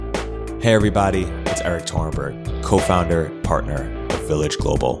Hey everybody, it's Eric Torenberg, co-founder, partner of Village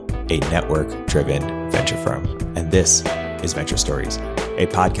Global, a network-driven venture firm. And this is Venture Stories, a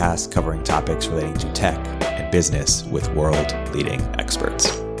podcast covering topics relating to tech and business with world-leading experts.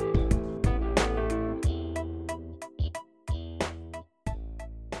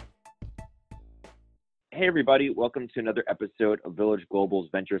 Hey everybody, welcome to another episode of Village Global's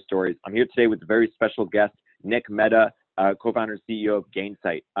Venture Stories. I'm here today with a very special guest, Nick Mehta, co-founder and CEO of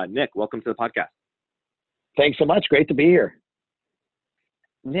Gainsight. Nick, welcome to the podcast. Thanks so much. Great to be here.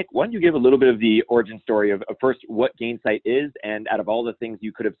 Nick, why don't you give a little bit of the origin story of first what Gainsight is, and out of all the things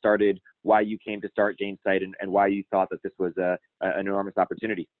you could have started, why you came to start Gainsight and why you thought that this was an enormous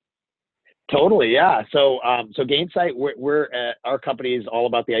opportunity. Totally, yeah. So Gainsight, our company is all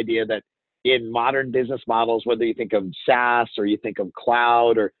about the idea that in modern business models, whether you think of SaaS or you think of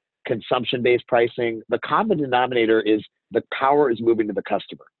cloud or consumption-based pricing, the common denominator is the power is moving to the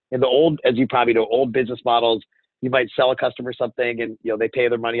customer. In the old, as you probably know, old business models, you might sell a customer something and they pay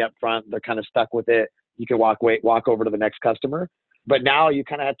their money up front. They're kind of stuck with it. You can walk over to the next customer. But now you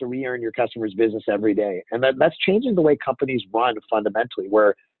kind of have to re-earn your customer's business every day. And that's changing the way companies run fundamentally,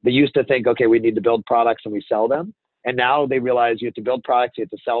 where they used to think, okay, we need to build products and we sell them. And now they realize you have to build products, you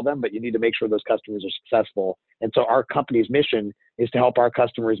have to sell them, but you need to make sure those customers are successful. And so our company's mission is to help our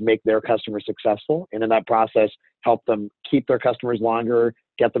customers make their customers successful. And in that process, help them keep their customers longer,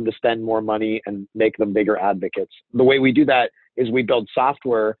 get them to spend more money, and make them bigger advocates. The way we do that is we build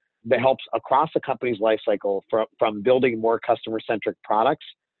software that helps across the company's life cycle from building more customer-centric products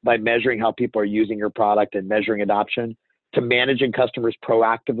by measuring how people are using your product and measuring adoption, to managing customers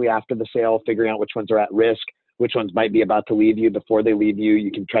proactively after the sale, figuring out which ones are at risk, which ones might be about to leave you. Before they leave you,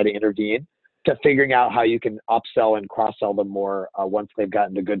 you can try to intervene, to figuring out how you can upsell and cross-sell them more once they've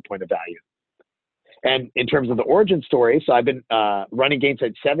gotten a good point of value. And in terms of the origin story, so I've been running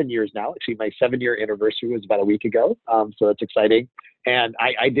Gainsight 7 years now. Actually, my 7-year anniversary was about a week ago, so that's exciting. And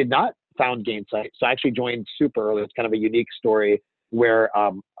I did not found Gainsight, so I actually joined super early. It's kind of a unique story where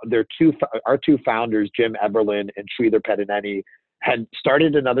our two founders, Jim Eberlin and Sridhar Pedineni, had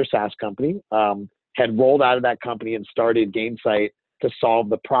started another SaaS company, had rolled out of that company and started Gainsight to solve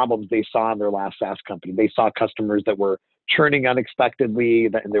the problems they saw in their last SaaS company. They saw customers that were churning unexpectedly,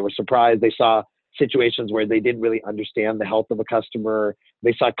 and they were surprised. They saw situations where they didn't really understand the health of a customer.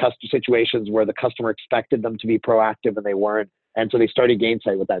 They saw situations where the customer expected them to be proactive and they weren't. And so they started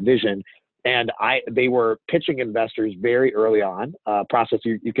Gainsight with that vision. And they were pitching investors very early on, process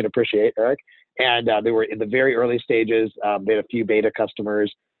you can appreciate, Eric. And they were in the very early stages. They had a few beta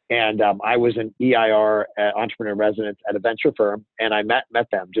customers. And I was an EIR, entrepreneur in residence, at a venture firm, and I met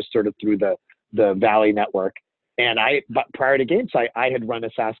them just sort of through the Valley network. And but prior to Gainsight, I had run a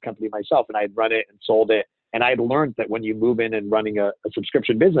SaaS company myself, and I had run it and sold it. And I had learned that when you move in and running a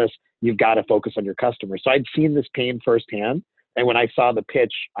subscription business, you've got to focus on your customers. So I'd seen this pain firsthand. And when I saw the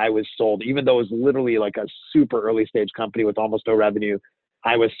pitch, I was sold. Even though it was literally like a super early stage company with almost no revenue,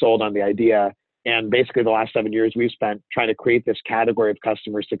 I was sold on the idea. And basically the last 7 years we've spent trying to create this category of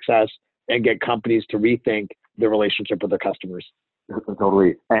customer success and get companies to rethink their relationship with their customers.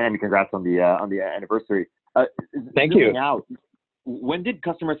 Totally. And congrats on the anniversary. Thank you. Now, when did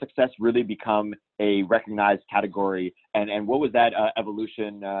customer success really become a recognized category, and what was that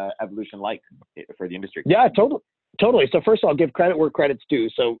evolution like for the industry? Yeah, totally. So first I'll give credit where credit's due.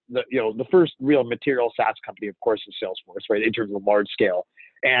 So the first real material SaaS company, of course, is Salesforce, right? In terms of large scale.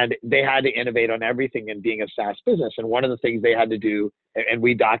 And they had to innovate on everything in being a SaaS business. And one of the things they had to do, and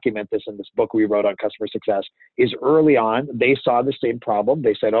we document this in this book we wrote on customer success, is early on, they saw the same problem.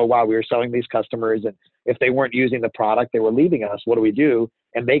 They said, oh, wow, we were selling these customers, and if they weren't using the product, they were leaving us. What do we do?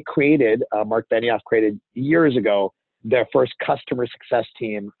 And they created, Mark Benioff created years ago, their first customer success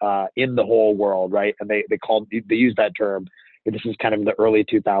team in the whole world, right? And they used that term. This is kind of in the early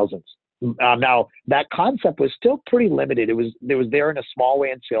 2000s. Now, that concept was still pretty limited. It was there in a small way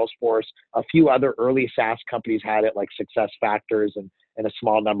in Salesforce. A few other early SaaS companies had it, like SuccessFactors and a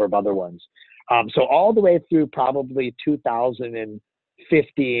small number of other ones. So all the way through probably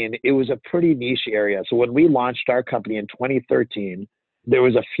 2015, it was a pretty niche area. So when we launched our company in 2013, there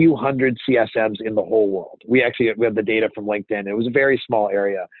was a few hundred CSMs in the whole world. We have the data from LinkedIn. It was a very small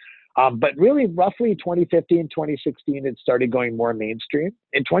area. But really, roughly 2015, 2016, it started going more mainstream.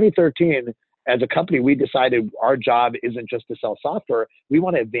 In 2013, as a company, we decided our job isn't just to sell software. We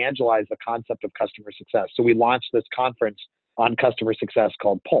want to evangelize the concept of customer success. So we launched this conference on customer success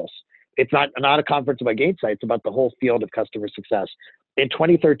called Pulse. It's not a conference about Gainsight. It's about the whole field of customer success. In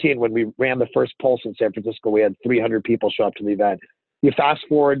 2013, when we ran the first Pulse in San Francisco, we had 300 people show up to the event. You fast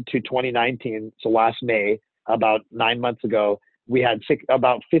forward to 2019, so last May, about 9 months ago, we had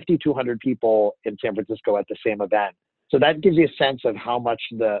about 5,200 people in San Francisco at the same event. So that gives you a sense of how much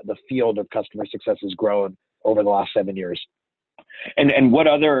the field of customer success has grown over the last 7 years. And what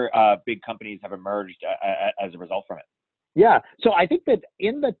other big companies have emerged as a result from it? Yeah, so I think that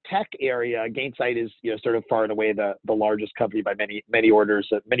in the tech area, Gainsight is sort of far and away the largest company by many orders,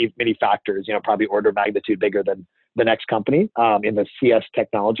 many factors. Probably order of magnitude bigger than the next company in the CS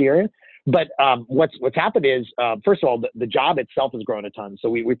technology area. But what's happened is, first of all, the job itself has grown a ton. So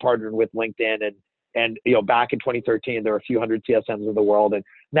we partnered with LinkedIn and back in 2013 there were a few hundred CSMs in the world, and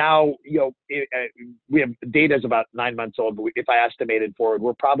now we have data is about 9 months old. But if I estimated forward,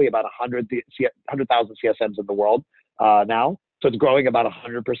 we're probably about 100,000 CSMs in the world now. So it's growing about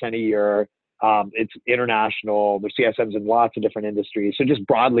 100% a year. It's international. There's CSMs in lots of different industries. So just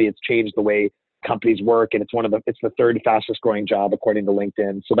broadly, it's changed the way companies work, and it's the third fastest growing job according to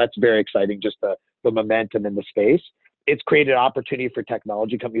LinkedIn. So that's very exciting, just the momentum in the space. It's created opportunity for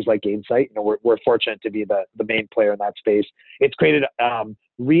technology companies like Gainsight. We're fortunate to be the main player in that space. It's created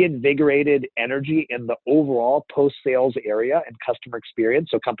reinvigorated energy in the overall post-sales area and customer experience.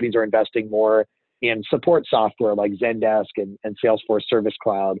 So companies are investing more in support software like Zendesk and Salesforce Service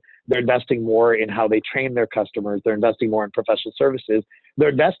Cloud. They're investing more in how they train their customers. They're investing more in professional services. They're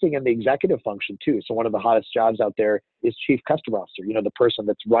investing in the executive function too. So one of the hottest jobs out there is Chief Customer Officer, the person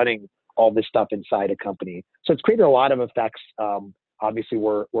that's running all this stuff inside a company. So it's created a lot of effects. Obviously,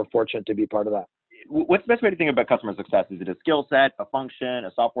 we're fortunate to be part of that. What's the best way to think about customer success? Is it a skill set, a function,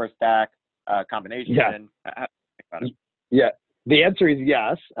 a software stack, a combination? Yeah. How do you think about it? Yeah. The answer is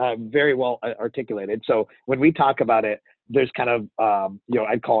yes, very well articulated. So when we talk about it, there's kind of,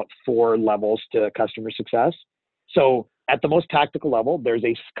 I'd call it 4 levels to customer success. So at the most tactical level, there's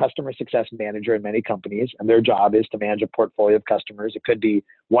a customer success manager in many companies, and their job is to manage a portfolio of customers. It could be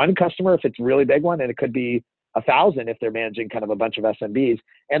one customer if it's a really big one, and it could be 1,000 if they're managing kind of a bunch of SMBs.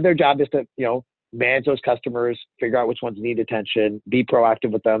 And their job is to, manage those customers, figure out which ones need attention, be proactive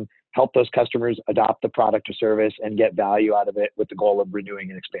with them, help those customers adopt the product or service and get value out of it with the goal of renewing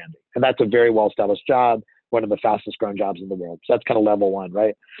and expanding. And that's a very well-established job, one of the fastest growing jobs in the world. So that's kind of level 1,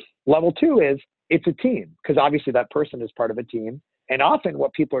 right? Level 2 is it's a team, because obviously that person is part of a team. And often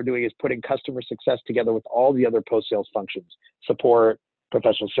what people are doing is putting customer success together with all the other post-sales functions, support,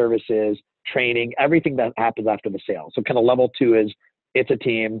 professional services, training, everything that happens after the sale. So kind of level 2 is it's a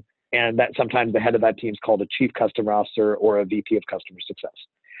team, and that sometimes the head of that team is called a Chief Customer Officer or a VP of Customer Success.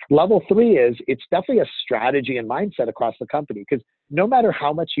 Level 3 is it's definitely a strategy and mindset across the company, because no matter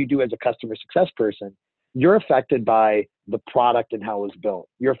how much you do as a customer success person, you're affected by the product and how it was built.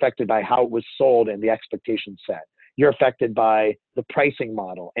 You're affected by how it was sold and the expectations set. You're affected by the pricing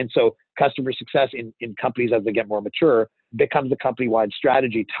model. And so customer success in companies as they get more mature becomes a company-wide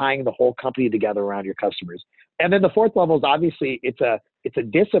strategy, tying the whole company together around your customers. And then the 4th level is obviously it's a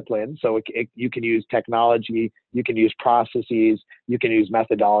discipline. So you can use technology, you can use processes, you can use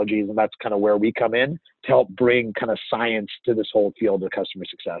methodologies, and that's kind of where we come in to help bring kind of science to this whole field of customer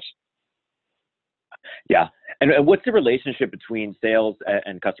success. Yeah. And what's the relationship between sales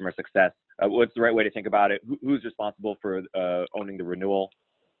and customer success? What's the right way to think about it? Who's responsible for owning the renewal?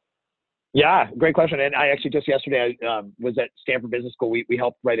 Yeah, great question. And I actually just yesterday I was at Stanford Business School. We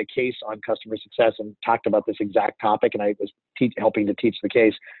helped write a case on customer success and talked about this exact topic. And I was helping to teach the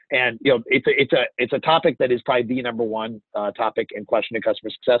case. And it's a topic that is probably the number one topic in question in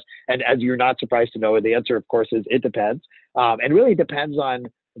customer success. And as you're not surprised to know, the answer, of course, is it depends. And really depends on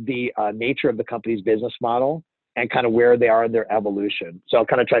the nature of the company's business model and kind of where they are in their evolution. So I'll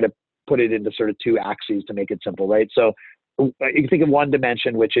kind of try to put it into sort of 2 axes to make it simple, right? So you can think of one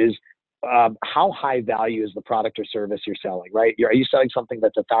dimension, which is how high value is the product or service you're selling, right? Are you selling something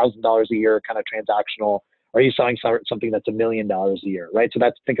that's $1,000 a year, kind of transactional? Or are you selling something that's $1 million a year, right? So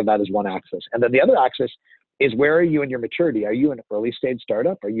think of that as one axis. And then the other axis is where are you in your maturity? Are you an early stage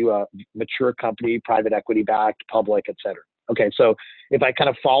startup? Are you a mature company, private equity backed, public, et cetera? Okay, so if I kind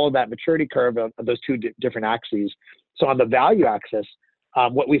of follow that maturity curve of those 2 different axes, so on the value axis,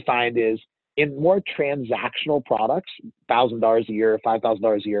 what we find is in more transactional products, $1,000 a year,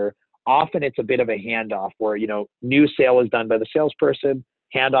 $5,000 a year, often it's a bit of a handoff where, new sale is done by the salesperson,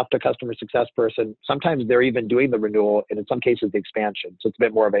 handoff to customer success person. Sometimes they're even doing the renewal, and in some cases the expansion. So it's a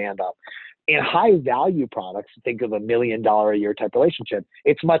bit more of a handoff. In high value products, think of $1 million a year type relationship.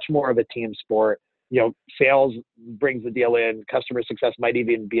 It's much more of a team sport. Sales brings the deal in. Customer success might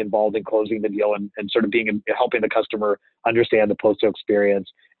even be involved in closing the deal and sort of helping the customer understand the post-sale experience.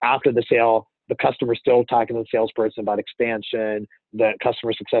 After the sale, the customer's still talking to the salesperson about expansion. The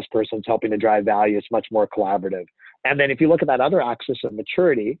customer success person's helping to drive value. It's much more collaborative. And then if you look at that other axis of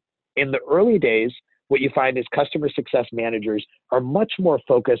maturity, in the early days, what you find is customer success managers are much more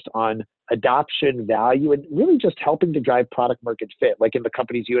focused on adoption, value, and really just helping to drive product market fit. Like in the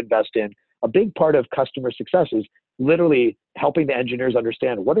companies you invest in, a big part of customer success is literally helping the engineers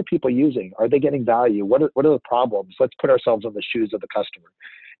understand, what are people using? Are they getting value? What are the problems? Let's put ourselves in the shoes of the customer.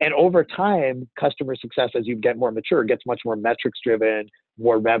 And over time, customer success, as you get more mature, gets much more metrics driven,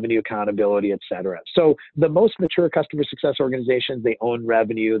 more revenue accountability, et cetera. So the most mature customer success organizations, they own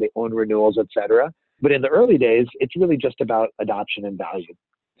revenue, they own renewals, et cetera. But in the early days, it's really just about adoption and value.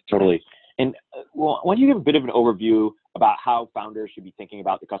 Totally. And well, why don't you give a bit of an overview about how founders should be thinking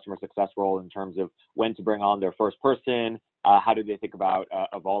about the customer success role in terms of when to bring on their first person? How do they think about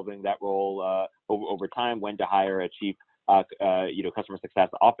evolving that role over time? When to hire a chief customer success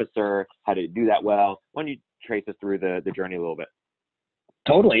officer? How to do that well? Why don't you trace us through the journey a little bit?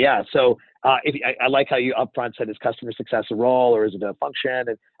 Totally, yeah. So I like how you upfront said, is customer success a role or is it a function?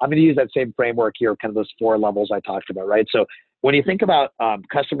 And I'm going to use that same framework here, kind of those 4 levels I talked about, right? So when you think about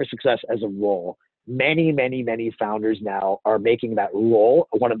customer success as a role, many founders now are making that role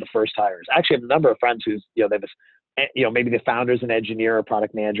one of the first hires. Actually, I have a number of friends who's, they have maybe the founder's an engineer or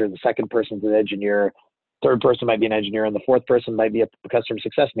product manager, the second person's an engineer, third person might be an engineer, and the fourth person might be a customer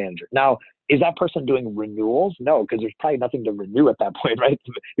success manager. Now, is that person doing renewals? No, because there's probably nothing to renew at that point, right?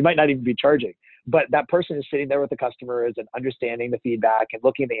 You might not even be charging. But that person is sitting there with the customers and understanding the feedback and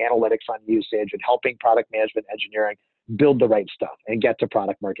looking at the analytics on usage and helping product management engineering build the right stuff and get to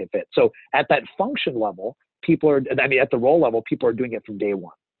product market fit. So at that function level, at the role level, people are doing it from day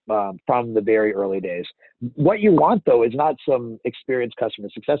one, from the very early days. What you want, though, is not some experienced customer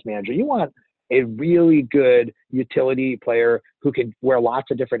success manager. You want a really good utility player who can wear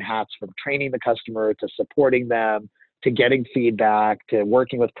lots of different hats, from training the customer to supporting them, to getting feedback, to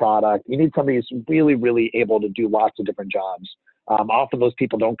working with product. You need somebody who's really, really able to do lots of different jobs. Often those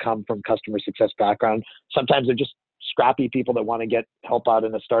people don't come from customer success background. Sometimes they're just scrappy people that want to get help out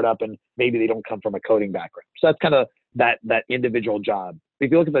in a startup, and maybe they don't come from a coding background. So that's kind of that individual job.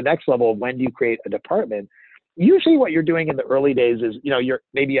 If you look at the next level, when do you create a department? Usually what you're doing in the early days is,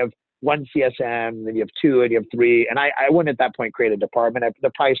 maybe you have one CSM, then you have 2, and you have 3. And I wouldn't at that point create a department.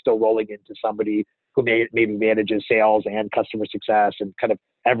 They're probably still rolling into somebody who maybe manages sales and customer success and kind of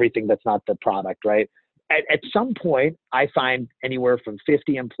everything that's not the product, right? At some point, I find anywhere from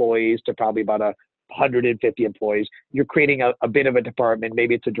 50 employees to probably about 150 employees, you're creating a bit of a department.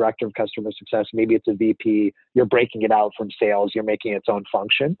 Maybe it's a director of customer success. Maybe it's a VP. You're breaking it out from sales. You're making its own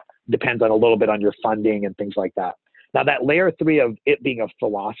function. Depends on a little bit on your funding and things like that. Now, that layer 3 of it being a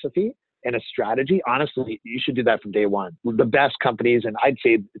philosophy and a strategy, honestly, you should do that from day one. The best companies, and I'd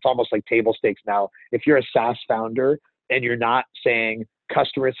say it's almost like table stakes now, if you're a SaaS founder and you're not saying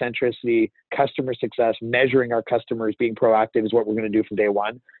customer centricity, customer success, measuring our customers, being proactive is what we're going to do from day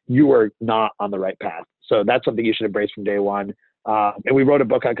one, you are not on the right path. So that's something you should embrace from day one. And we wrote a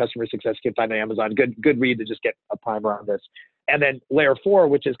book on customer success. You can find it on Amazon. Good read to just get a primer on this. And then layer 4,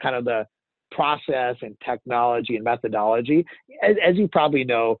 which is kind of the process and technology and methodology. As you probably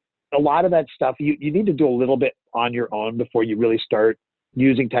know, a lot of that stuff, you need to do a little bit on your own before you really start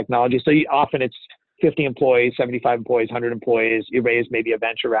using technology. So often it's 50 employees, 75 employees, 100 employees, you raise maybe a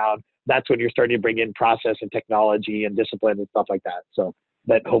venture round. That's when you're starting to bring in process and technology and discipline and stuff like that. So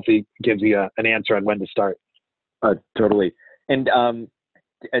that hopefully gives you an answer on when to start. Totally. And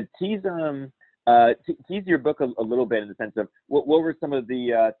tease your book a little bit in the sense of what were some of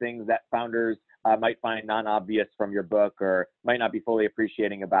the things that founders might find non-obvious from your book, or might not be fully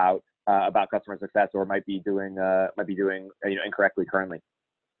appreciating about customer success, or might be doing incorrectly currently.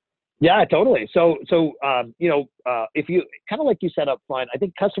 Yeah, totally. So if you kind of like you said up front, I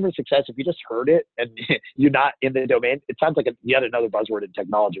think customer success, if you just heard it and you're not in the domain, it sounds like yet another buzzword in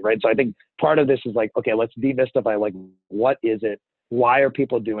technology, right? So I think part of this is like, okay, let's demystify, like, what is it? Why are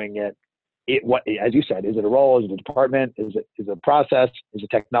people doing it? What, as you said, is it a role? Is it a department? Is it a process? Is it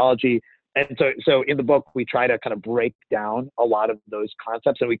technology? And so in the book, we try to kind of break down a lot of those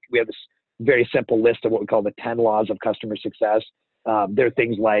concepts. And we have this very simple list of what we call the 10 laws of customer success. There are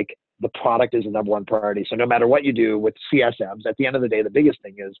things like the product is the number one priority. So no matter what you do with CSMs, at the end of the day, the biggest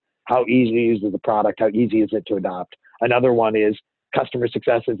thing is how easy is the product? How easy is it to adopt? Another one is customer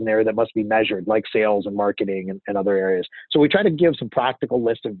success is an area that must be measured, like sales and marketing and other areas. So we try to give some practical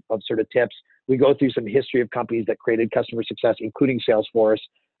list of sort of tips. We go through some history of companies that created customer success, including Salesforce.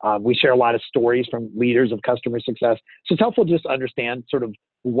 We share a lot of stories from leaders of customer success. So it's helpful just to understand sort of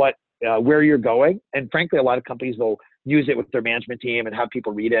where you're going. And frankly, a lot of companies will use it with their management team and have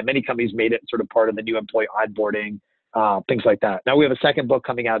people read it. Many companies made it sort of part of the new employee onboarding, things like that. Now we have a second book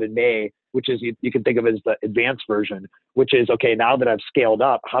coming out in May, which is, you can think of it as the advanced version, which is, okay, now that I've scaled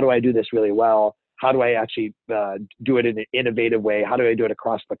up, how do I do this really well? How do I actually do it in an innovative way? How do I do it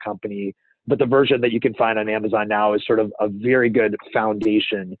across the company? But the version that you can find on Amazon now is sort of a very good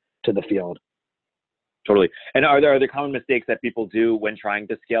foundation to the field. Totally. And are there common mistakes that people do when trying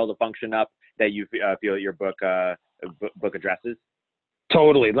to scale the function up that you feel your book addresses?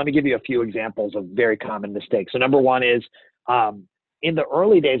 Totally. Let me give you a few examples of very common mistakes. So number one is, in the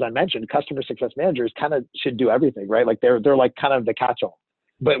early days I mentioned, customer success managers kind of should do everything, right? Like they're like kind of the catch-all.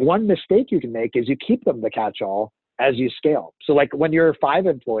 But one mistake you can make is you keep them the catch-all as you scale. So like when you're 5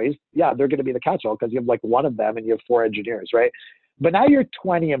 employees, yeah, they're going to be the catch-all because you have like one of them and you have 4 engineers, right? But now you're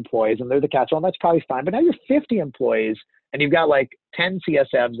 20 employees and they're the catch-all, and that's probably fine. But now you're 50 employees and you've got like 10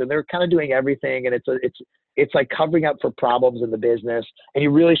 CSMs and they're kind of doing everything, and it's like covering up for problems in the business. And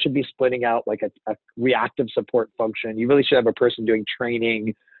you really should be splitting out like a reactive support function. You really should have a person doing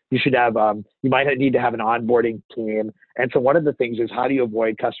training. You should have, you might need to have an onboarding team. And so one of the things is, how do you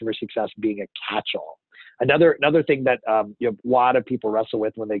avoid customer success being a catch-all? Another thing that a lot of people wrestle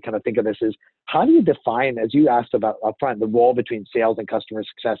with when they kind of think of this is, how do you define, as you asked about upfront, the role between sales and customer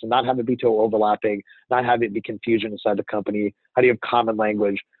success, and not have it be too overlapping, not have it be confusion inside the company? How do you have common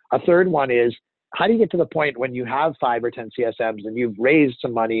language? A third one is, how do you get to the point when you have 5 or 10 CSMs and you've raised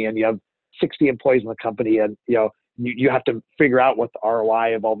some money and you have 60 employees in the company, and you have to figure out what the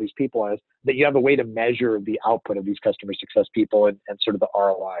ROI of all these people is, that you have a way to measure the output of these customer success people and sort of the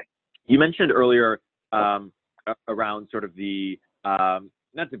ROI. You mentioned earlier around sort of the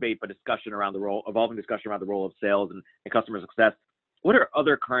not debate, but discussion around the role, evolving discussion around the role of sales and customer success. What are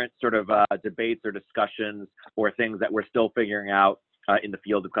other current sort of debates or discussions or things that we're still figuring out in the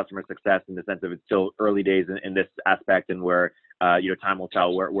field of customer success, in the sense of it's still early days in this aspect, and where time will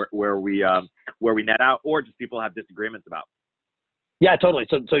tell where we net out, or just people have disagreements about? Yeah, totally.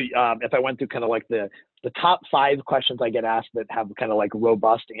 So if I went through kind of like the top 5 questions I get asked that have kind of like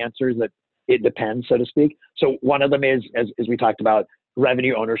robust answers, that it depends, so to speak. So one of them is, as we talked about,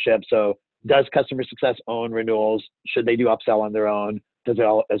 revenue ownership. So does customer success own renewals? Should they do upsell on their own? Is it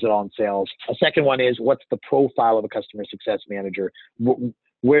all in sales? A second one is, what's the profile of a customer success manager? What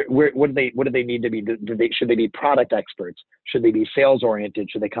do they need to be? Should they be product experts? Should they be sales oriented?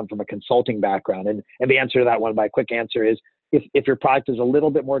 Should they come from a consulting background? And the answer to that one, by a quick answer, is if your product is a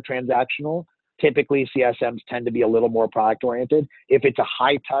little bit more transactional, typically CSMs tend to be a little more product oriented. If it's a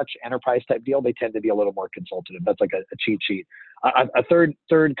high touch enterprise type deal, they tend to be a little more consultative. That's like a cheat sheet. A third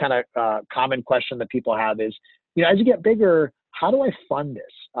kind of common question that people have is, as you get bigger, how do I fund this?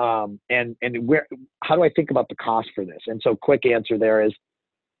 And how do I think about the cost for this? And so quick answer there is,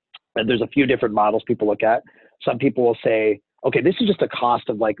 there's a few different models people look at. Some people will say, okay, this is just a cost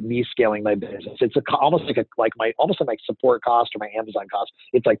of like me scaling my business. It's almost like my support cost or my Amazon cost.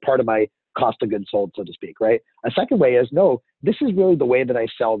 It's like part of my cost of goods sold, so to speak, right? A second way is, no, this is really the way that I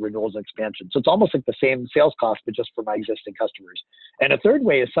sell renewals and expansion. So it's almost like the same sales cost, but just for my existing customers. And a third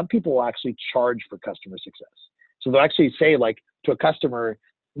way is, some people will actually charge for customer success. So they'll actually say, like, to a customer,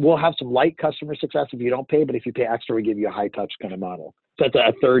 we'll have some light customer success if you don't pay, but if you pay extra, we give you a high touch kind of model. So that's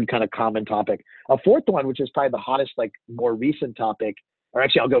a third kind of common topic. A fourth one, which is probably the hottest, like more recent topic, or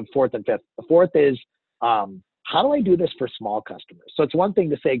actually I'll go fourth and fifth. The fourth is, how do I do this for small customers? So it's one thing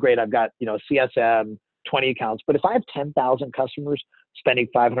to say, great, I've got, CSM, 20 accounts, but if I have 10,000 customers spending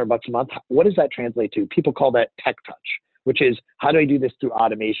 $500 a month, what does that translate to? People call that tech touch, which is, how do I do this through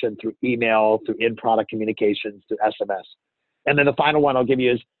automation, through email, through in-product communications, through SMS? And then the final one I'll give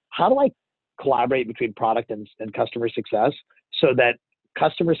you is, how do I collaborate between product and customer success so that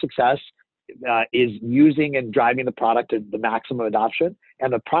customer success is using and driving the product to the maximum adoption,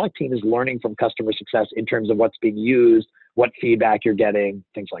 and the product team is learning from customer success in terms of what's being used, what feedback you're getting,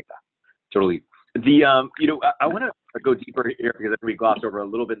 things like that. Totally. I want to go deeper here, because we glossed over a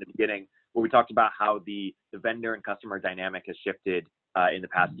little bit in the beginning, where we talked about how the vendor and customer dynamic has shifted in the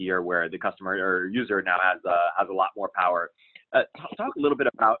past year, where the customer or user now has a lot more power. Talk a little bit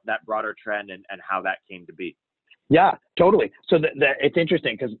about that broader trend and how that came to be. Yeah, totally. So it's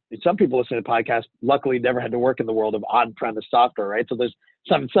interesting, because some people listen to the podcast, luckily never had to work in the world of on-premise software, right? So there's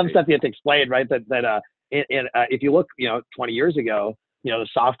some stuff you have to explain, right? If you look, 20 years ago, the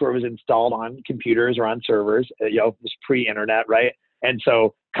software was installed on computers or on servers, it was pre-internet, right? And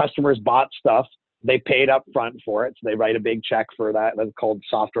so customers bought stuff, they paid up front for it. So they write a big check for that. That's called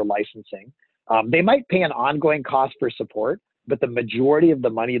software licensing. They might pay an ongoing cost for support, but the majority of the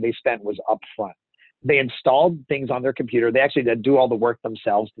money they spent was upfront. They installed things on their computer. They actually did do all the work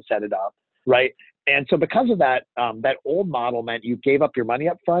themselves to set it up, right? And so because of that, that old model meant you gave up your money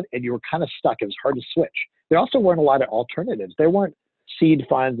up front and you were kind of stuck. It was hard to switch. There also weren't a lot of alternatives. There weren't seed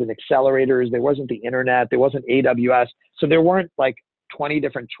funds and accelerators. There wasn't the internet. There wasn't AWS. So there weren't like 20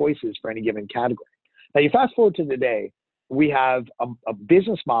 different choices for any given category. Now you fast forward to today, we have a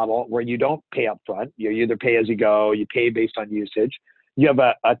business model where you don't pay up front. You either pay as you go, you pay based on usage. You have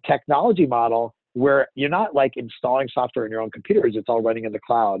a technology model where you're not like installing software in your own computers, it's all running in the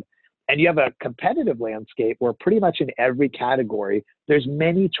cloud. And you have a competitive landscape where pretty much in every category, there's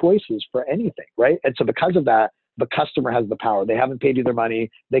many choices for anything, right? And so because of that, the customer has the power. They haven't paid you their money,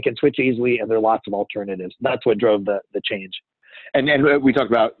 they can switch easily, and there are lots of alternatives. That's what drove the change. And we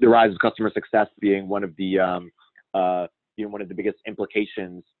talked about the rise of customer success being one of the one of the biggest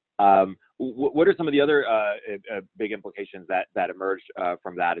implications. What are some of the other big implications that emerged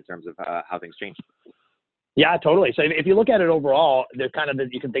from that in terms of how things changed? Yeah, totally. So if you look at it overall, there's kind of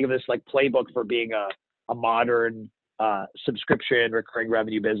you can think of this like playbook for being a modern subscription recurring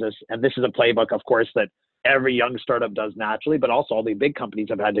revenue business. And this is a playbook, of course, that every young startup does naturally, but also all the big companies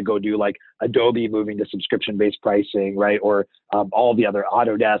have had to go do, like Adobe moving to subscription-based pricing, right? Or all the other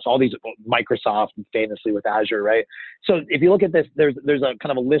Autodesk, all these, Microsoft famously with Azure, right? So if you look at this, there's a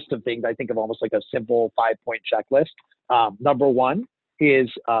kind of a list of things I think of almost like a simple 5-point checklist. Number one is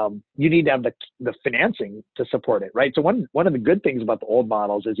you need to have the financing to support it, right? So one of the good things about the old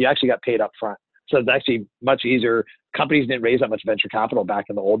models is you actually got paid up front. So it's actually much easier. Companies didn't raise that much venture capital back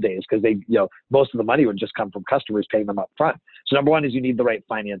in the old days because most of the money would just come from customers paying them up front. So number one is you need the right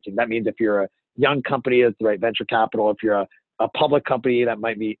financing. That means if you're a young company, it's the right venture capital. If you're a public company, that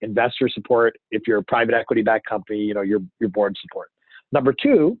might be investor support. If you're a private equity backed company, your board support. Number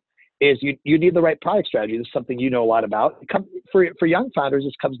two is you need the right product strategy. This is something you know a lot about. For young founders,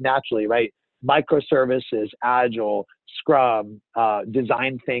 this comes naturally, right? Microservices, Agile, Scrum,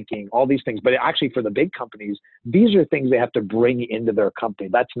 design thinking, all these things. But actually for the big companies, these are things they have to bring into their company.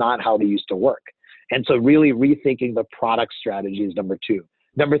 That's not how they used to work. And so really rethinking the product strategy is number two.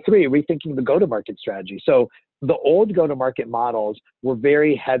 Number three, rethinking the go-to-market strategy. So the old go-to-market models were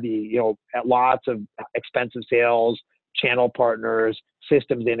very heavy, at lots of expensive sales, channel partners,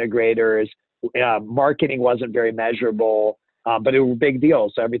 systems integrators, marketing wasn't very measurable. But it was a big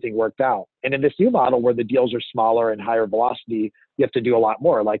deal, so everything worked out. And in this new model where the deals are smaller and higher velocity, you have to do a lot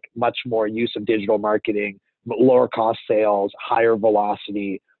more, like much more use of digital marketing, lower cost sales, higher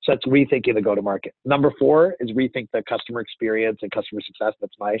velocity. So that's rethinking the go-to-market. Number four is rethink the customer experience and customer success.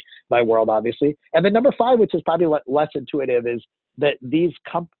 That's my world, obviously. And then number five, which is probably less intuitive, is that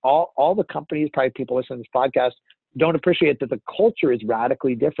all the companies, probably people listening to this podcast, don't appreciate that the culture is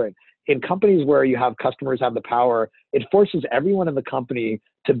radically different. In companies where you have customers have the power, it forces everyone in the company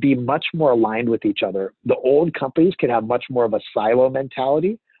to be much more aligned with each other. The old companies can have much more of a silo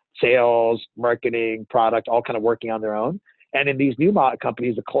mentality, sales, marketing, product, all kind of working on their own. And in these new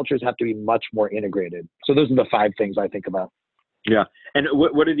companies, the cultures have to be much more integrated. So those are the five things I think about. Yeah. And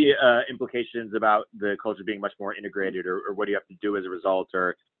what are the implications about the culture being much important, or what do you have to do as a result,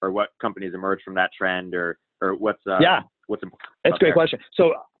 or what companies emerge from that trend, or what's important? That's a great question.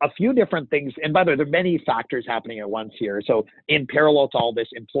 So a few different things, and by the way, there are many factors happening at once here. So in parallel to all this,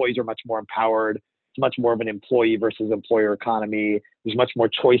 employees are much more empowered. It's much more of an employee versus employer economy. There's much more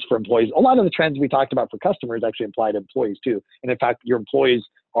choice for employees. A lot of the trends we talked about for customers actually apply to employees too. And in fact, your employees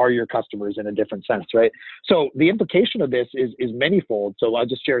are your customers in a different sense, right? So the implication of this is manifold. So I'll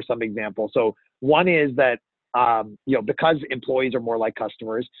just share some examples. So one is that because employees are more like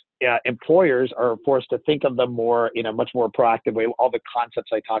customers, employers are forced to think of them more in a much more proactive way. All the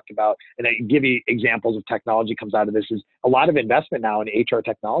concepts I talked about, and I give you examples of technology comes out of this, is a lot of investment now in HR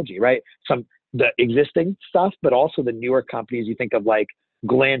technology, right? The existing stuff, but also the newer companies. You think of like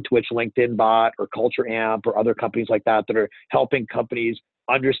Glint, which LinkedIn bought, or Culture Amp, or other companies like that are helping companies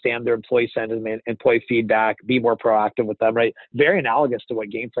understand their employee sentiment, employee feedback, be more proactive with them, right? Very analogous to what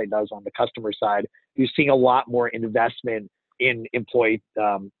Gainsight does on the customer side. You're seeing a lot more investment in employees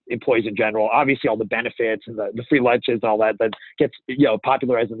in general. Obviously, all the benefits and the free lunches and all that gets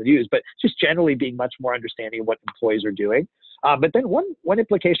popularized in the news, but just generally being much more understanding of what employees are doing. But then one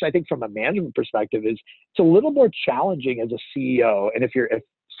implication I think from a management perspective is it's a little more challenging as a CEO. And if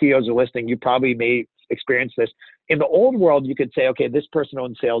CEOs are listening, you probably may experience this. In the old world, you could say, okay, this person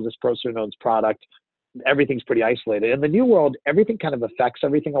owns sales, this person owns product. Everything's pretty isolated. In the new world, everything kind of affects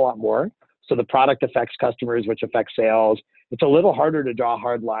everything a lot more. So the product affects customers, which affects sales. It's a little harder to draw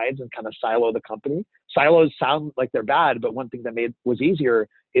hard lines and kind of silo the company. Silos sound like they're bad, but one thing that was easier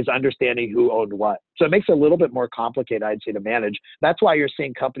is understanding who owned what. So it makes it a little bit more complicated, I'd say, to manage. That's why you're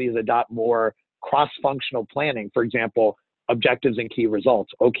seeing companies adopt more cross-functional planning. For example, objectives and key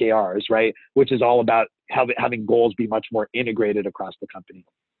results, OKRs, right? Which is all about having goals be much more integrated across the company.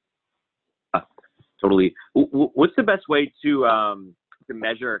 Totally. What's the best way to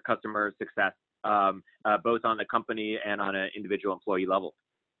measure customer success, both on the company and on an individual employee level?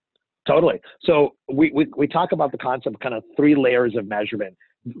 Totally. So we talk about the concept of kind of 3 layers of measurement.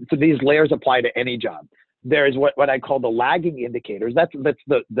 So these layers apply to any job. There is what I call the lagging indicators. That's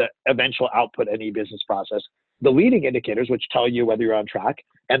the eventual output of any business process. The leading indicators, which tell you whether you're on track,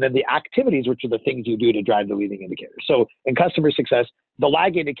 and then the activities, which are the things you do to drive the leading indicators. So in customer success, the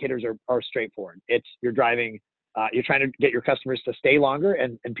lag indicators are straightforward. It's you're trying to get your customers to stay longer,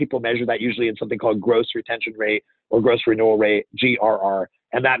 and people measure that usually in something called gross retention rate or gross renewal rate, GRR.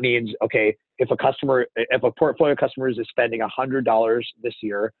 And that means, okay, if a portfolio of customers is spending $100 this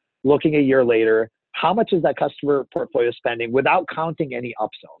year, looking a year later, how much is that customer portfolio spending without counting any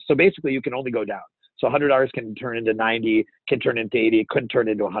upsells? So basically, you can only go down. So $100 can turn into 90, can turn into 80, couldn't turn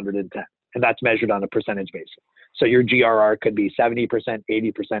into 110. And that's measured on a percentage basis. So your GRR could be 70%, 80%,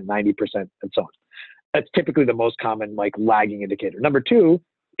 90%, and so on. That's typically the most common lagging indicator. Number 2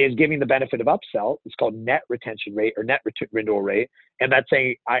 is giving the benefit of upsell. It's called net retention rate or net renewal rate. And that's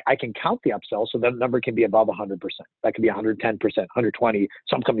saying I can count the upsell, so that number can be above 100%. That could be 110%, 120.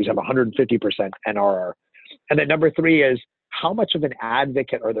 Some companies have 150% NRR. And then number 3 is how much of an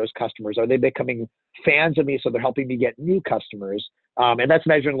advocate are those customers? Are they becoming fans of me so they're helping me get new customers? And that's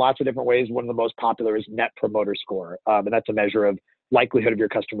measured in lots of different ways. One of the most popular is Net Promoter Score. And that's a measure of likelihood of your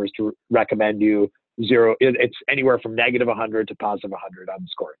customers to recommend you. 0, it's anywhere from -100 to +100 on the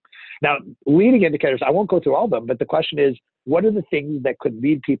score. Now, leading indicators, I won't go through all of them, but the question is, what are the things that could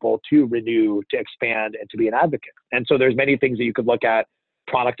lead people to renew, to expand, and to be an advocate? And so there's many things that you could look at: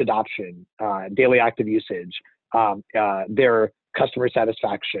 product adoption, daily active usage, their customer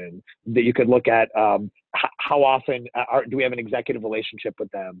satisfaction, that you could look at how often do we have an executive relationship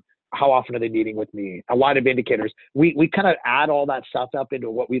with them? How often are they meeting with me? A lot of indicators. We kind of add all that stuff up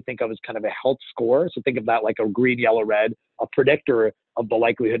into what we think of as kind of a health score. So think of that like a green, yellow, red, a predictor of the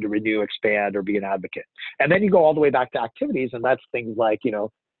likelihood to renew, expand, or be an advocate. And then you go all the way back to activities, and that's things like,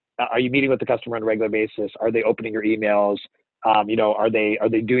 are you meeting with the customer on a regular basis? Are they opening your emails? Are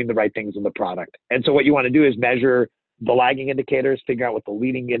they doing the right things in the product? And so what you want to do is measure the lagging indicators, figure out what the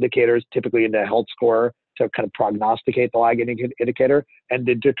leading indicators, typically in the health score, to kind of prognosticate the lagging indicator, and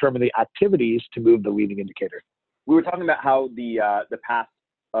to determine the activities to move the leading indicator. We were talking about how the path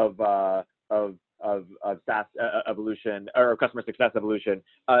of SaaS evolution or customer success evolution.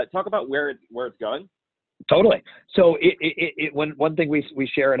 Talk about where it's going. Totally. So one thing we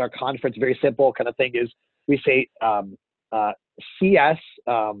share at our conference, very simple kind of thing, is we say CS,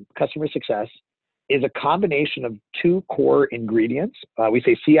 customer success, is a combination of 2 core ingredients. We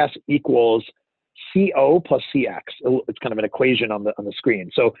say CS equals CO plus CX. It's kind of an equation on the screen.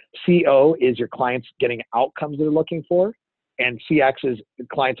 So CO is your clients getting outcomes they're looking for, and CX is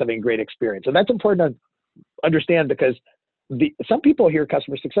clients having a great experience. And that's important to understand because some people hear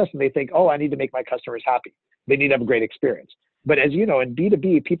customer success and they think, oh, I need to make my customers happy. They need to have a great experience. But as you know, in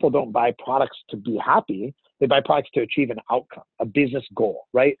B2B, people don't buy products to be happy. They buy products to achieve an outcome, a business goal,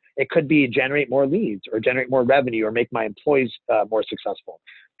 right? It could be generate more leads or generate more revenue or make my employees more successful.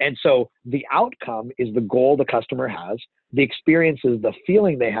 And so the outcome is the goal the customer has. The experience is the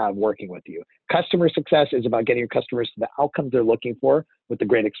feeling they have working with you. Customer success is about getting your customers to the outcomes they're looking for with a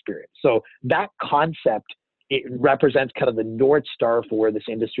great experience. So that concept, it represents kind of the North Star for where this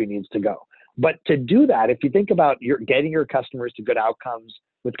industry needs to go. But to do that, if you think about getting your customers to good outcomes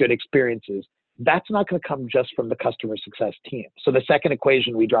with good experiences, that's not going to come just from the customer success team. So the second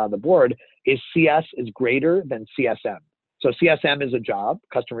equation we draw on the board is CS is greater than CSM. So CSM is a job,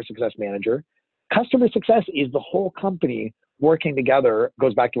 customer success manager. Customer success is the whole company working together,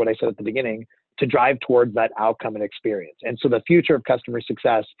 goes back to what I said at the beginning, to drive towards that outcome and experience. And so the future of customer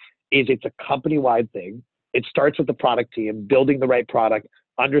success is it's a company-wide thing. It starts with the product team, building the right product,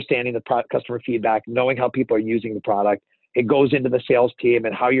 understanding the customer feedback, knowing how people are using the product. It goes into the sales team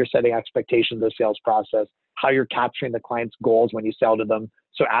and how you're setting expectations of the sales process, how you're capturing the client's goals when you sell to them.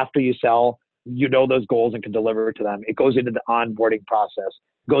 So after you sell, you know those goals and can deliver to them. It goes into the onboarding process,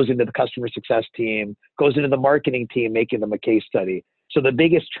 goes into the customer success team, goes into the marketing team, making them a case study. So the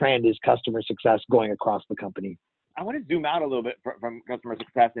biggest trend is customer success going across the company. I want to zoom out a little bit from customer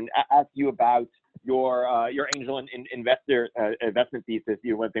success and ask you about your angel and investment thesis.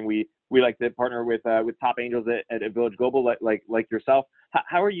 One thing we like to partner with top angels at Village Global, like yourself.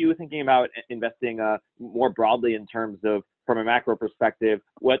 How are you thinking about investing more broadly in terms of, from a macro perspective,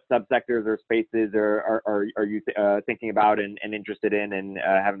 what subsectors or spaces are you thinking about and interested in and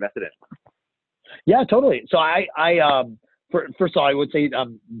have invested in? Yeah, totally. So first of all, I would say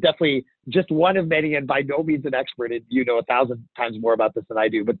definitely just one of many, and by no means an expert. You know 1,000 times more about this than I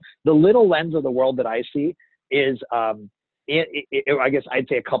do. But the little lens of the world that I see is, I guess I'd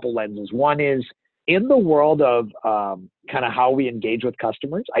say a couple lenses. One is in the world of kind of how we engage with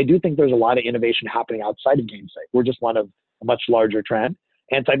customers, I do think there's a lot of innovation happening outside of Gainsight. We're just one of a much larger trend.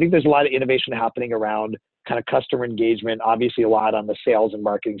 And so I think there's a lot of innovation happening around kind of customer engagement, obviously a lot on the sales and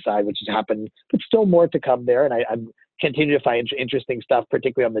marketing side, which has happened, but still more to come there. And I continue to find interesting stuff,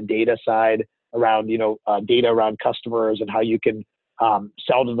 particularly on the data side around, data around customers and how you can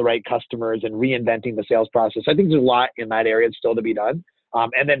sell to the right customers and reinventing the sales process. I think there's a lot in that area still to be done.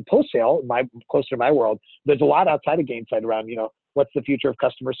 And then post-sale, closer to my world, there's a lot outside of Gainsight around, what's the future of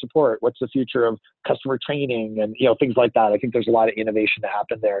customer support? What's the future of customer training and, things like that. I think there's a lot of innovation to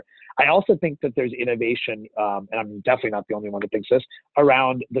happen there. I also think that there's innovation, and I'm definitely not the only one that thinks this,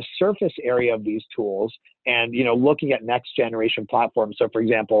 around the surface area of these tools and, looking at next generation platforms. So for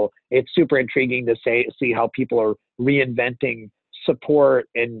example, it's super intriguing to see how people are reinventing support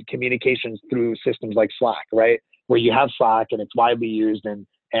and communications through systems like Slack, right? Where you have Slack and it's widely used and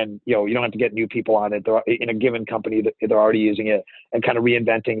you don't have to get new people on it. They're in a given company that they're already using it, and kind of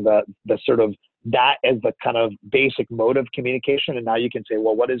reinventing the sort of that as the kind of basic mode of communication. And now you can say,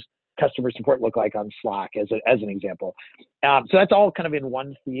 well, what does customer support look like on Slack as an example? So that's all kind of in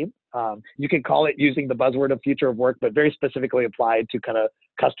one theme. You can call it using the buzzword of future of work, but very specifically applied to kind of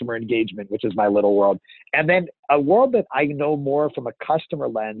customer engagement, which is my little world. And then a world that I know more from a customer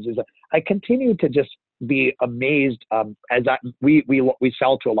lens is I continue to just be amazed we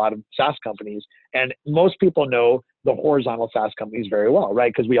sell to a lot of SaaS companies, and most people know the horizontal SaaS companies very well,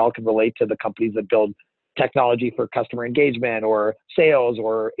 right? Because we all can relate to the companies that build technology for customer engagement or sales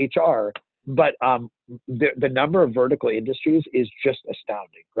or HR. But the number of vertical industries is just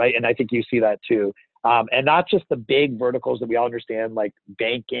astounding, right? And I think you see that too. And not just the big verticals that we all understand, like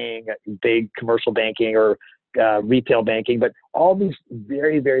banking, big commercial banking or retail banking, but all these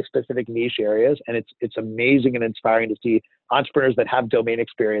very, very specific niche areas. And it's amazing and inspiring to see entrepreneurs that have domain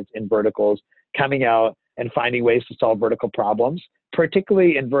experience in verticals coming out and finding ways to solve vertical problems,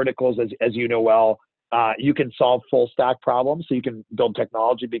 particularly in verticals, as you know well. You can solve full stack problems. So you can build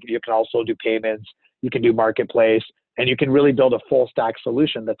technology, but you can also do payments, you can do marketplace, and you can really build a full stack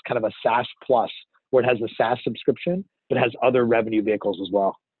solution that's kind of a SaaS plus, where it has a SaaS subscription, but has other revenue vehicles as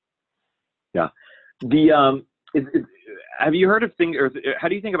well. Yeah. Have you heard of things, or how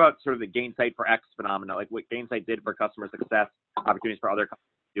do you think about sort of the Gainsight for X phenomena, like what Gainsight did for customer success, opportunities for other companies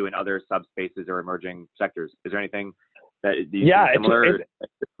to do in other subspaces or emerging sectors? Is there anything that you similar?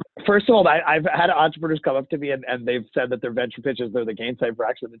 First of all, I've had entrepreneurs come up to me and they've said that their venture pitches, they're the Gainsight for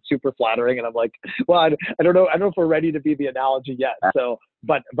X, and it's super flattering. And I'm like, well, I don't know if we're ready to be the analogy yet. So,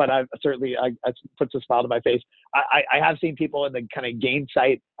 but I've certainly, it puts a smile to my face. I have seen people in the kind of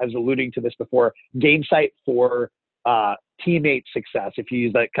Gainsight, I was alluding to this before, Gainsight for teammate success. If you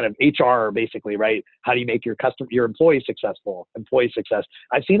use that kind of HR, basically, right? How do you make your employee successful, employee success?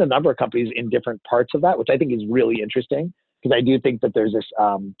 I've seen a number of companies in different parts of that, which I think is really interesting, because I do think that there's this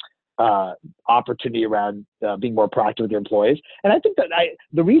opportunity around being more proactive with your employees. And I think that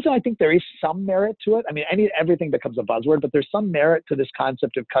the reason I think there is some merit to it, I mean, everything becomes a buzzword, but there's some merit to this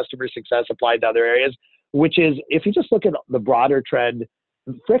concept of customer success applied to other areas, which is, if you just look at the broader trend,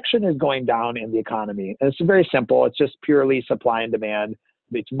 friction is going down in the economy. And it's very simple. It's just purely supply and demand.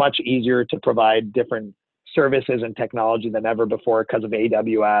 It's much easier to provide different services and technology than ever before because of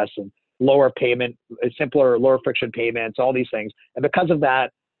AWS and lower friction payments, all these things. And because of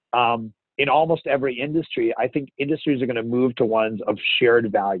that, in almost every industry, I think industries are going to move to ones of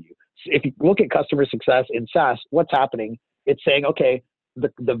shared value. So if you look at customer success in SaaS, what's happening? It's saying, okay,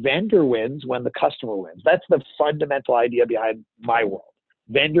 the vendor wins when the customer wins. That's the fundamental idea behind my world.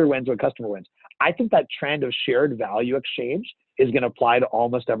 Vendor wins when customer wins. I think that trend of shared value exchange is going to apply to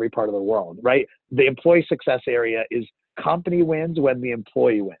almost every part of the world, right? The employee success area is company wins when the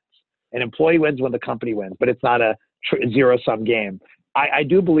employee wins. And employee wins when the company wins, but it's not a zero-sum game. I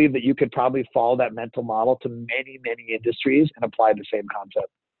do believe that you could probably follow that mental model to many, many industries and apply the same concept.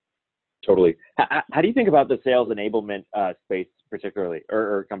 Totally. How do you think about the sales enablement space particularly,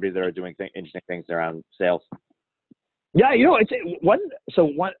 or companies that are doing interesting things around sales? Yeah, it's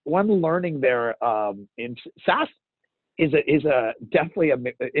one learning there in SaaS is definitely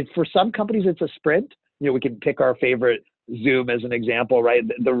for some companies it's a sprint. We can pick our favorite Zoom as an example, right?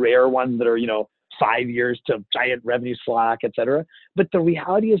 The rare ones that are 5 years to giant revenue, Slack, et cetera. But the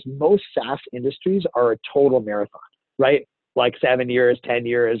reality is most SaaS industries are a total marathon, right? Like 7 years, 10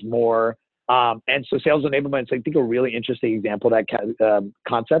 years, more. And so sales enablement is, I think, a really interesting example of that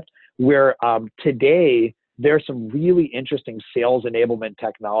concept, where today there are some really interesting sales enablement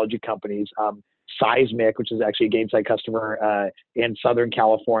technology companies. Seismic, which is actually a Gainsight customer in Southern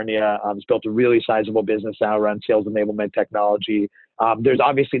California, has built a really sizable business now around sales enablement technology. There's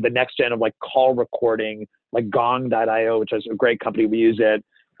obviously the next gen of like call recording, like Gong.io, which is a great company. We use it.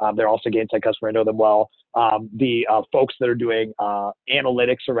 They're also a Gainsight customer. I know them well. The folks that are doing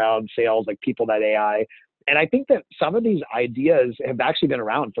analytics around sales, like People.ai. And I think that some of these ideas have actually been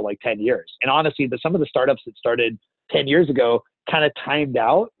around for like 10 years. And honestly, some of the startups that started 10 years ago kind of timed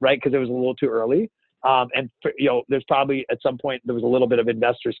out, right? Because it was a little too early. There's probably at some point, there was a little bit of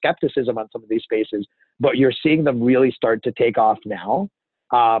investor skepticism on some of these spaces, but you're seeing them really start to take off now.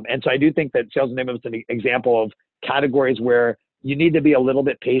 And so I do think that sales enablement is an example of categories where you need to be a little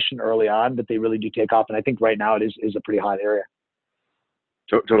bit patient early on, but they really do take off. And I think right now it is a pretty hot area.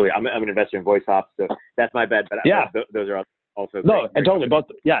 Totally. I'm an investor in VoiceOps, so that's my bet. But yeah, those are also no, and totally both.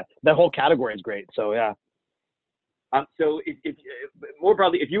 Yeah, that whole category is great. So yeah. So if more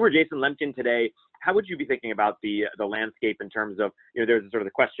broadly, if you were Jason Lemkin today, how would you be thinking about the landscape in terms of, there's sort of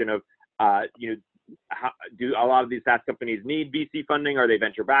the question of, how, do a lot of these SaaS companies need VC funding? Are they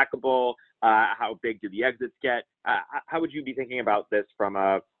venture backable? How big do the exits get? How would you be thinking about this from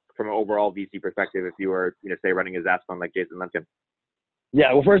an overall VC perspective if you were, say, running a SaaS fund like Jason Lemkin?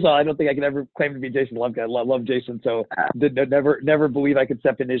 Yeah, well, first of all, I don't think I could ever claim to be Jason Lemkin. I love Jason, so never believe I could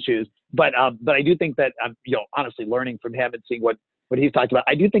step in his shoes. But I do think that I'm, honestly learning from him and seeing what he's talked about.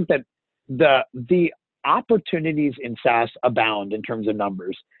 I do think that the opportunities in SaaS abound in terms of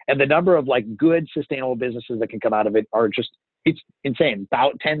numbers, and the number of like good sustainable businesses that can come out of it are just, it's insane.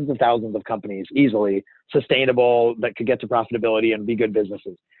 About tens of thousands of companies easily sustainable that could get to profitability and be good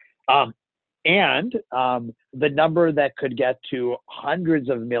businesses. And the number that could get to hundreds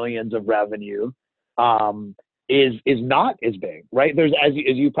of millions of revenue is not as big, right? There's, as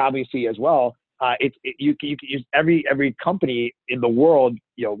you probably see as well, every company in the world,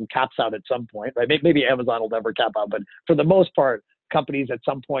 caps out at some point, right? Maybe Amazon will never cap out, but for the most part, companies at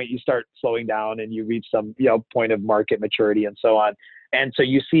some point you start slowing down and you reach some point of market maturity and so on. And so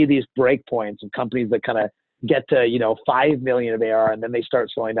you see these break points of companies that kind of get to 5 million of ARR, and then they start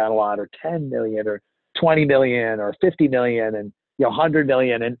slowing down a lot, or 10 million or 20 million or 50 million and 100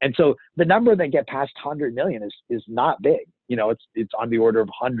 million. And so the number that get past 100 million is not big. It's on the order of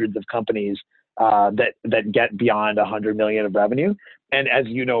hundreds of companies that get beyond 100 million of revenue. And as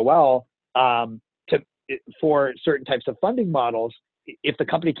you know well, for certain types of funding models, if the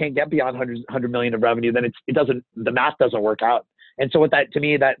company can't get beyond 100 million of revenue, then the math doesn't work out. And so what that, to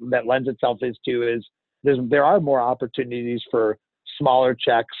me, that lends itself is there are more opportunities for smaller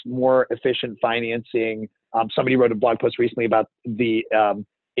checks, more efficient financing. Somebody wrote a blog post recently about the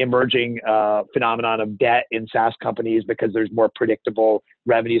emerging phenomenon of debt in SaaS companies because there's more predictable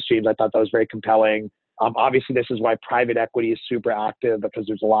revenue streams. I thought that was very compelling. Obviously, this is why private equity is super active, because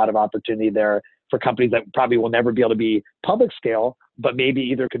there's a lot of opportunity there for companies that probably will never be able to be public scale, but maybe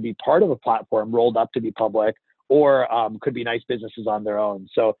either could be part of a platform rolled up to be public, or could be nice businesses on their own.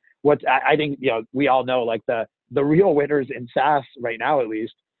 So I think, we all know, like the real winners in SaaS right now, at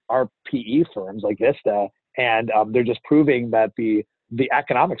least, are PE firms like Vista. And they're just proving that the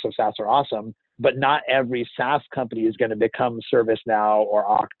economics of SaaS are awesome, but not every SaaS company is going to become ServiceNow or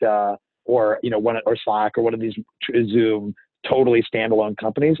Okta or, or Slack or one of these Zoom totally standalone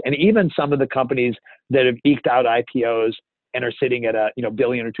companies. And even some of the companies that have eked out IPOs and are sitting at a,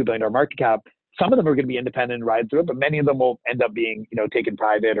 billion or $2 billion market cap, some of them are going to be independent and ride through it, but many of them will end up being, taken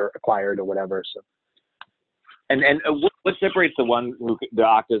private or acquired or whatever. So. And what separates the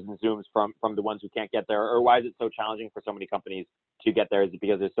Oktas and Zooms from the ones who can't get there, or why is it so challenging for so many companies to get there? Is it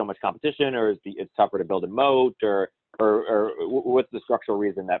because there's so much competition, or it's tougher to build a moat, or what's the structural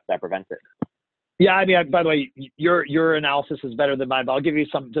reason that prevents it? Yeah, I mean, by the way, your analysis is better than mine, but I'll give you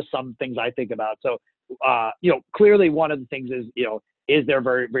some things I think about. So, clearly one of the things is there a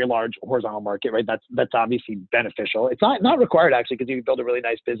very, very large horizontal market, right? That's obviously beneficial. It's not required, actually, because you can build a really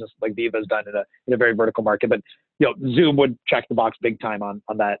nice business like Veeva's done in a very vertical market. But Zoom would check the box big time on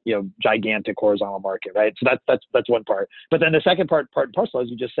that gigantic horizontal market, right? So that's one part. But then the second part and parcel, as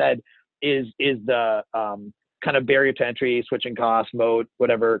you just said, is the kind of barrier to entry, switching costs, moat,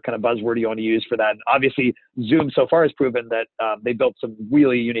 whatever kind of buzzword you want to use for that. And obviously, Zoom so far has proven that they built some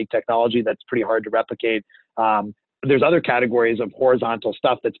really unique technology that's pretty hard to replicate. There's other categories of horizontal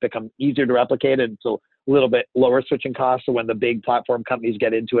stuff that's become easier to replicate, and so a little bit lower switching costs. So when the big platform companies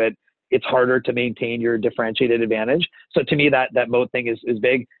get into it, it's harder to maintain your differentiated advantage. So to me, that moat thing is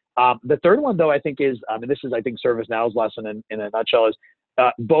big. The third one, though, I think is, and this is, I think, ServiceNow's lesson in a nutshell, is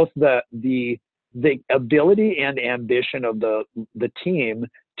both the ability and ambition of the team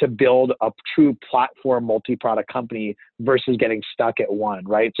to build a true platform multi-product company versus getting stuck at one,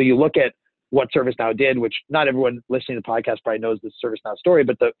 right? So you look at what ServiceNow did, which not everyone listening to the podcast probably knows the ServiceNow story,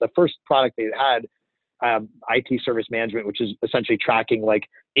 but the first product they had, IT service management, which is essentially tracking like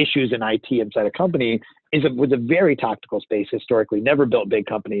issues in IT inside a company, was a very tactical space historically, never built big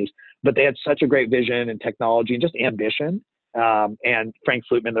companies, but they had such a great vision and technology and just ambition. And Frank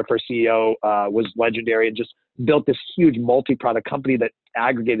Slootman, their first CEO, was legendary and just built this huge multi-product company that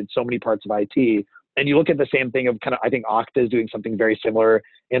aggregated so many parts of IT. And you look at the same thing of kind of, I think Okta is doing something very similar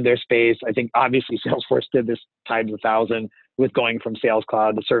in their space. I think obviously Salesforce did this times 1,000 with going from Sales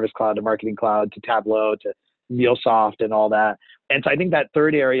Cloud to Service Cloud to Marketing Cloud to Tableau to MuleSoft and all that. And so I think that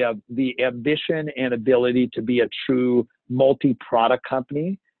third area, the ambition and ability to be a true multi-product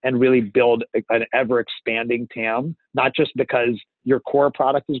company and really build an ever-expanding TAM, not just because your core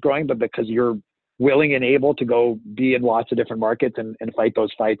product is growing, but because you're willing and able to go be in lots of different markets and fight those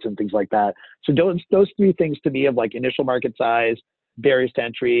fights and things like that. So those three things to me of like initial market size, barriers to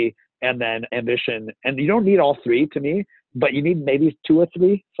entry, and then ambition. And you don't need all three to me, but you need maybe 2 or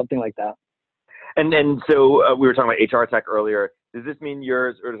 3, something like that. And so we were talking about HR tech earlier. Does this mean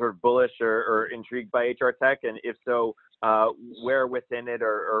you're sort of bullish or intrigued by HR tech? And if so, where within it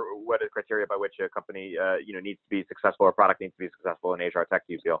or what are the criteria by which a company needs to be successful or product needs to be successful in HR tech,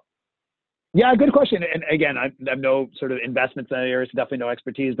 do you feel? Yeah, good question. And again, I have no sort of investments in that area, so definitely no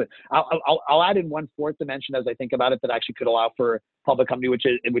expertise. But I'll add in one fourth dimension as I think about it that actually could allow for a public company, which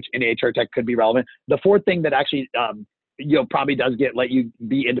in HR tech could be relevant. The fourth thing that actually probably does let you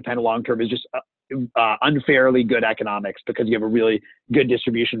be independent long term is just unfairly good economics because you have a really good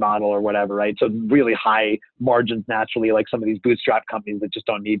distribution model or whatever, right? So really high margins naturally, like some of these bootstrap companies that just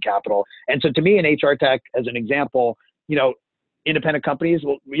don't need capital. And so to me, in HR tech, as an example, independent companies,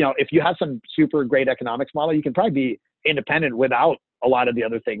 well, if you have some super great economics model, you can probably be independent without a lot of the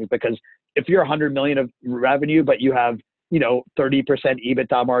other things, because if you're 100 million of revenue, but you have, 30%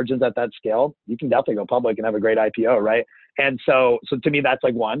 EBITDA margins at that scale, you can definitely go public and have a great IPO, right? And so to me, that's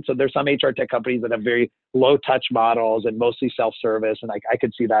like one. So there's some HR tech companies that have very low touch models and mostly self-service. And I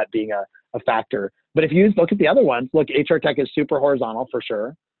could see that being a factor. But if you look at the other ones, HR tech is super horizontal for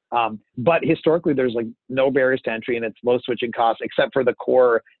sure. But historically, there's like no barriers to entry and it's low switching costs, except for the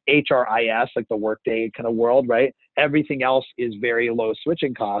core HRIS, like the Workday kind of world, right? Everything else is very low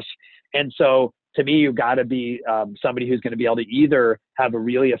switching costs. And so to me, you've got to be somebody who's going to be able to either have a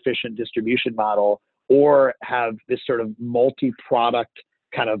really efficient distribution model or have this sort of multi-product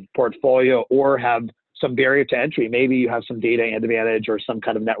kind of portfolio or have some barrier to entry. Maybe you have some data advantage or some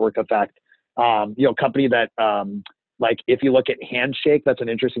kind of network effect. Company that, like if you look at Handshake, that's an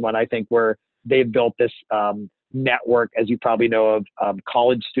interesting one, I think, where they've built this network, as you probably know, of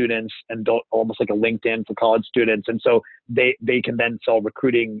college students and built almost like a LinkedIn for college students. And so they can then sell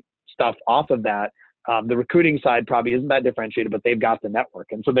recruiting stuff off of that. The recruiting side probably isn't that differentiated, but they've got the network.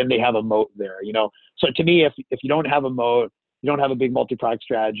 And so then they have a moat there, So to me, if you don't have a moat, you don't have a big multi-product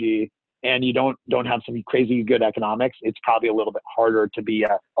strategy, and you don't have some crazy good economics, it's probably a little bit harder to be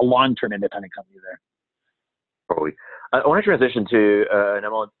a long-term independent company there. Totally. I want to transition to an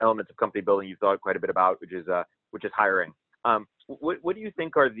element of company building you've thought quite a bit about, which is hiring. What do you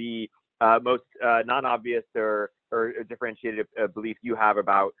think are the most non-obvious or differentiated beliefs you have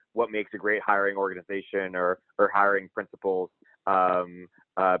about what makes a great hiring organization or hiring principles,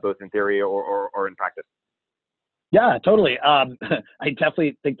 both in theory or in practice? Yeah, totally. I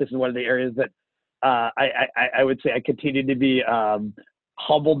definitely think this is one of the areas that I would say I continue to be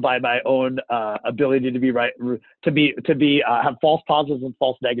humbled by my own ability to be right, have false positives and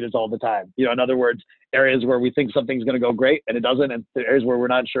false negatives all the time. In other words, areas where we think something's going to go great and it doesn't, and areas where we're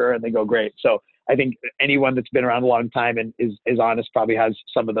not sure and they go great. So I think anyone that's been around a long time and is honest probably has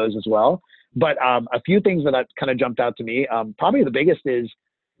some of those as well. But a few things that kind of jumped out to me, probably the biggest is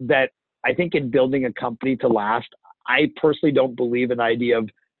that I think in building a company to last, I personally don't believe in the idea of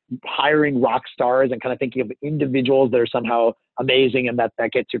hiring rock stars and kind of thinking of individuals that are somehow amazing and that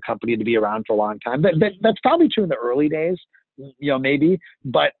gets your company to be around for a long time. That's probably true in the early days, maybe.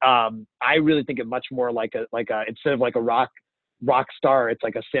 But I really think of much more like a instead of like a rock star, it's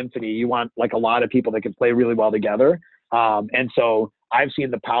like a symphony. You want like a lot of people that can play really well together. And so I've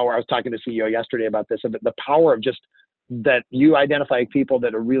seen the power. I was talking to the CEO yesterday about this, and the power of just that you identify people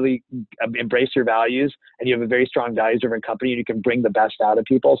that are really embrace your values and you have a very strong values-driven company and you can bring the best out of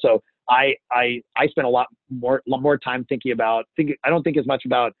people. So I spend a lot more time thinking about, I don't think as much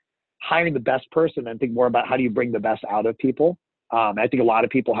about hiring the best person and think more about how do you bring the best out of people. I think a lot of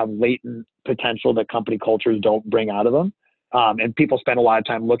people have latent potential that company cultures don't bring out of them. And people spend a lot of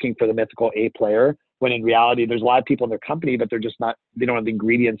time looking for the mythical A player, when in reality, there's a lot of people in their company, but they don't have the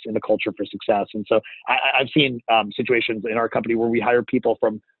ingredients in the culture for success. And so I've seen situations in our company where we hire people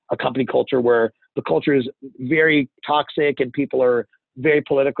from a company culture where the culture is very toxic and people are very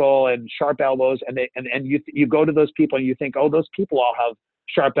political and sharp elbows, and you go to those people and you think, oh, those people all have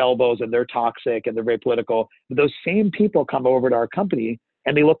sharp elbows and they're toxic and they're very political. But those same people come over to our company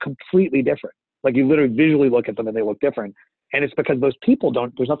and they look completely different. Like you literally visually look at them and they look different. And it's because those people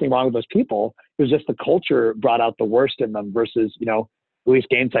there's nothing wrong with those people. It was just the culture brought out the worst in them versus, at least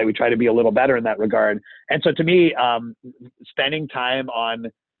Gainsight, we try to be a little better in that regard. And so to me, spending time on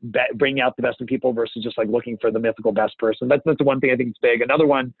bringing out the best in people versus just like looking for the mythical best person, that's the one thing I think is big. Another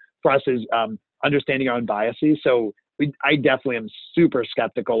one for us is understanding our own biases. So I definitely am super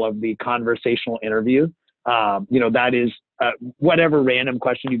skeptical of the conversational interview. That is whatever random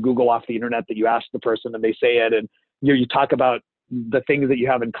question you Google off the internet that you ask the person and they say it, and you talk about the things that you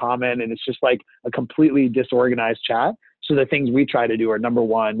have in common, and it's just like a completely disorganized chat. So the things we try to do are, number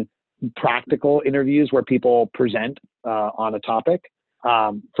one, practical interviews where people present on a topic.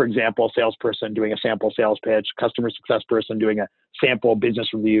 For example, salesperson doing a sample sales pitch, customer success person doing a sample business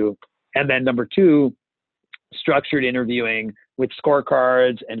review. And then number two, structured interviewing with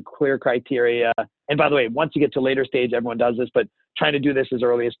scorecards and clear criteria. And by the way, once you get to later stage, everyone does this, but trying to do this as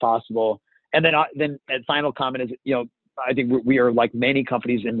early as possible. And then and final comment is, I think we are, like many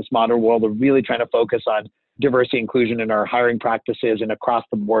companies in this modern world, are really trying to focus on diversity inclusion in our hiring practices and across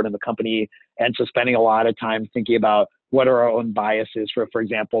the board in the company. And so spending a lot of time thinking about what are our own biases for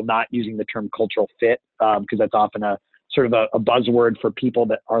example, not using the term cultural fit, because that's often a sort of a buzzword for people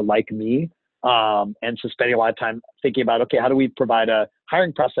that are like me. And so spending a lot of time thinking about, okay, how do we provide a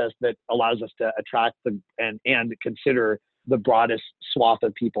hiring process that allows us to attract and consider the broadest swath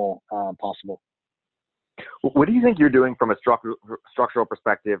of people possible. What do you think you're doing from a structural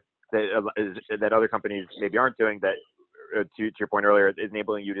perspective that other companies maybe aren't doing, that to your point earlier, is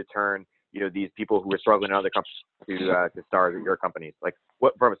enabling you to turn these people who are struggling in other companies to stars at your companies? Like,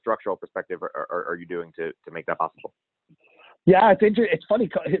 what from a structural perspective are you doing to make that possible? Yeah, it's funny.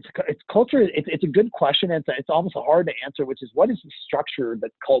 It's culture. It's a good question. It's almost hard to answer, which is, what is the structure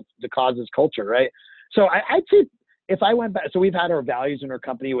that causes culture, right? So I'd say, if I went back, so we've had our values in our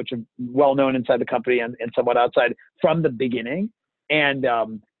company, which are well known inside the company and somewhat outside from the beginning. And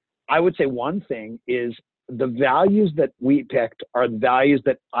I would say one thing is the values that we picked are the values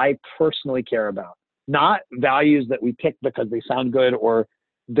that I personally care about, not values that we picked because they sound good or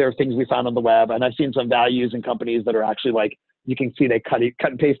they're things we found on the web. And I've seen some values in companies that are actually like, you can see they cut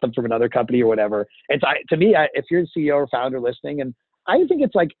and paste them from another company or whatever. And to me, if you're the CEO or founder listening, and I think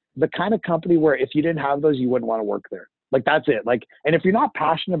it's like the kind of company where if you didn't have those, you wouldn't want to work there. Like, that's it. Like, and if you're not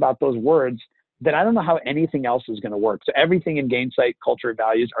passionate about those words, then I don't know how anything else is going to work. So everything in Gainsight, culture and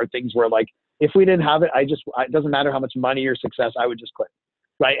values, are things where, like, if we didn't have it, it doesn't matter how much money or success, I would just quit.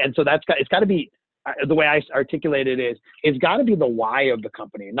 Right. And so it's got to be, the way I articulate it is, it's got to be the why of the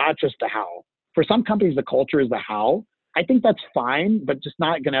company, not just the how. For some companies, the culture is the how. I think that's fine, but just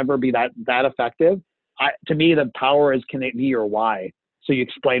not going to ever be that effective. To me, the power is, can it be your why? So you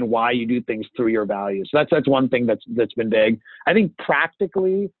explain why you do things through your values. So that's one thing that's been big. I think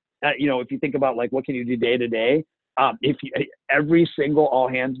practically, if you think about like, what can you do day to day? Every single all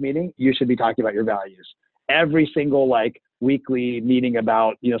hands meeting, you should be talking about your values. Every single like weekly meeting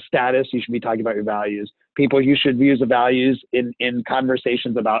about, status, you should be talking about your values. You should use the values in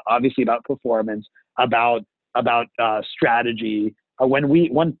conversations obviously about performance, about strategy. One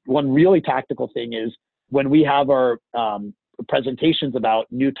really tactical thing is when we have our presentations about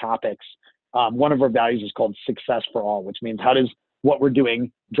new topics, one of our values is called success for all, which means how does what we're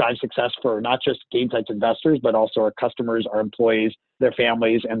doing drive success for not just Gainsight's investors, but also our customers, our employees, their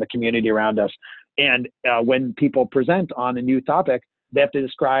families, and the community around us. And when people present on a new topic, they have to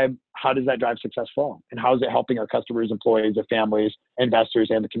describe how does that drive success for all, and how is it helping our customers, employees, their families, investors,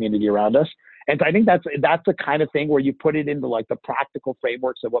 and the community around us. And so I think that's the kind of thing where you put it into like the practical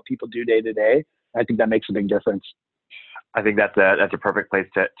frameworks of what people do day to day. I think that makes a big difference. I think that's a perfect place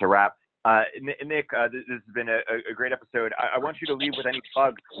to wrap. Nick, this has been a great episode. I want you to leave with any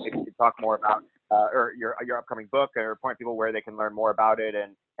plugs. Maybe you could talk more about or your upcoming book, or point people where they can learn more about it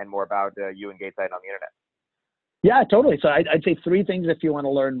and more about you and Gainsight on the internet. Yeah, totally. So I'd say three things if you want to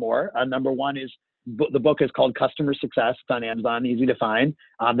learn more. Number one is the book is called Customer Success. It's on Amazon, easy to find.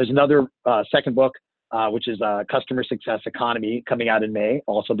 There's another second book, which is Customer Success Economy, coming out in May,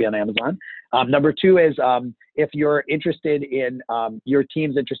 also be on Amazon. Number two is if you're interested in, your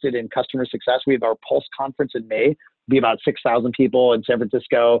team's interested in customer success, we have our Pulse conference in May. Be about 6,000 people in San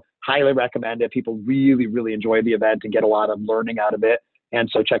Francisco. Highly recommend it. People really, really enjoy the event and get a lot of learning out of it. And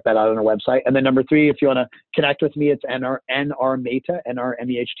so check that out on our website. And then number three, if you want to connect with me, it's NR Mehta,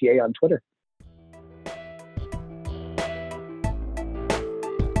 NRMEHTA on Twitter.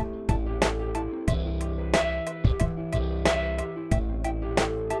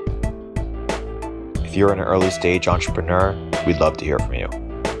 If you're an early stage entrepreneur, we'd love to hear from you.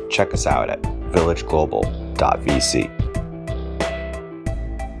 Check us out at villageglobal.vc.